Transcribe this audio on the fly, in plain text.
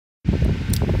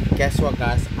guess what,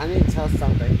 guys? I need to tell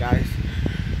something, guys.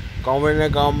 Going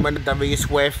to W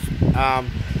Swift.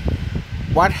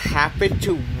 What happened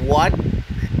to what?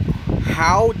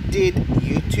 How did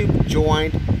YouTube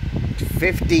join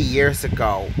 50 years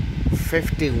ago,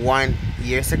 51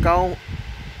 years ago,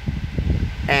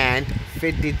 and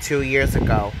 52 years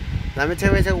ago? Let me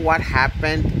tell you what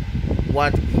happened.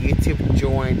 What YouTube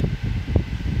joined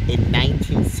in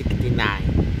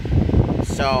 1969.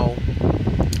 So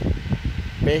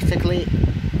basically,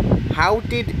 how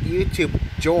did YouTube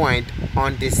join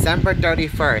on December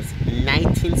 31st,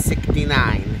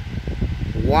 1969?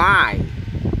 Why?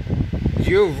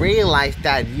 You realize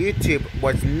that YouTube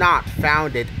was not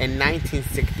founded in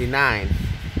 1969.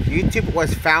 YouTube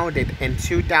was founded in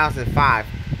 2005.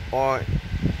 Or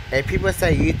if people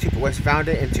say YouTube was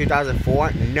founded in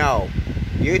 2004, no.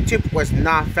 YouTube was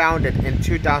not founded in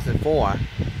 2004.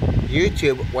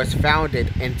 YouTube was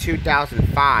founded in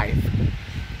 2005.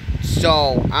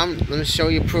 So let me show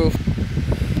you proof.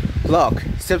 Look,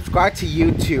 subscribe to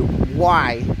YouTube.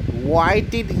 Why? Why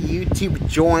did YouTube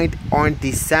join on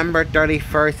December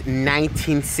 31st,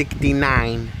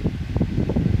 1969?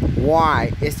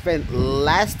 Why? It's been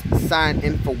last signed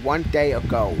in for 1 day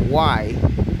ago. Why?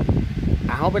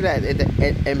 I hope that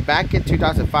and back in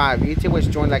 2005, YouTube was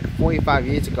joined like 45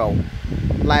 years ago.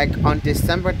 Like on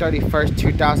December 31st,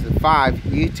 2005,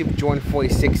 YouTube joined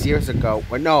 46 years ago.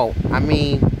 Or no, I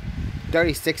mean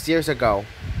 36 years ago.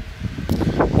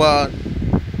 Well,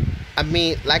 I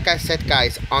mean, like I said,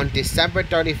 guys, on December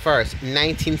 31st,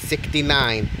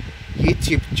 1969,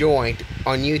 YouTube joined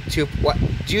on YouTube. What?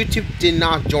 YouTube did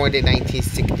not join in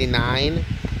 1969.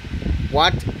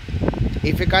 What?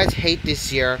 If you guys hate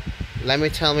this year, let me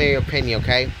tell me your opinion,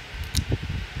 okay?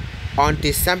 On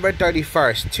December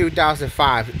 31st,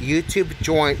 2005, YouTube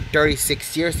joined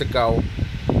 36 years ago.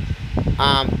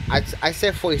 I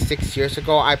said 46 years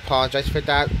ago. I apologize for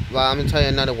that. Well, I'm gonna tell you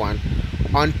another one.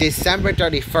 On December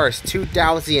 31st,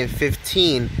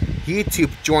 2015,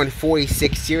 YouTube joined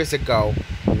 46 years ago.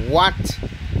 What?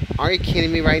 Are you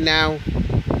kidding me right now?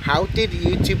 How did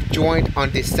YouTube join on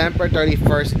December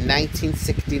 31st,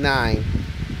 1969?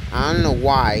 I don't know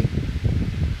why.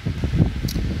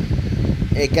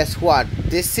 Hey, guess what?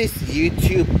 This is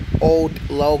YouTube old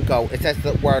logo. It says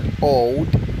the word old.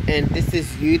 And this is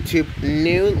YouTube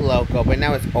new logo, but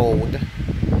now it's old.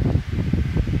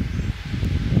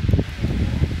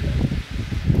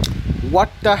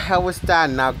 What the hell is that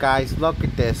now, guys? Look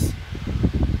at this.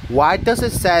 Why does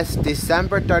it says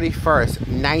December 31st,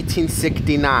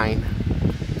 1969?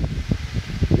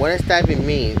 What does that even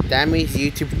mean? That means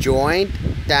YouTube joined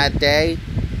that day,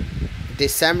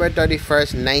 December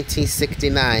 31st,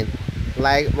 1969.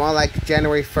 Like, more like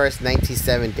January 1st,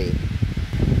 1970.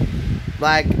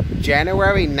 Like,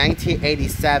 January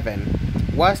 1987.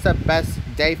 What's the best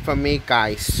day for me,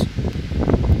 guys?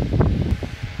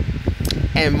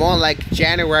 And more like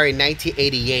January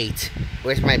 1988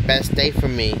 was my best day for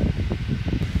me.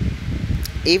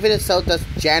 Even so does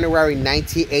January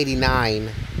 1989.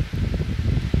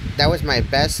 That was my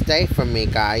best day for me,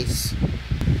 guys.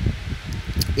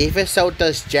 Even so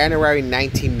does January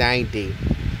 1990.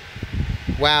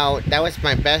 Well, that was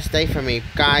my best day for me.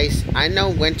 Guys, I know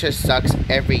winter sucks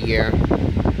every year.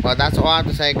 Well, that's all I have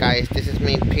to say, guys. This is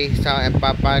me. Peace out and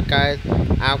bye-bye, guys.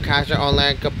 I'm Casual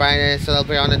Online. Goodbye and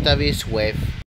celebrate on the W Swift.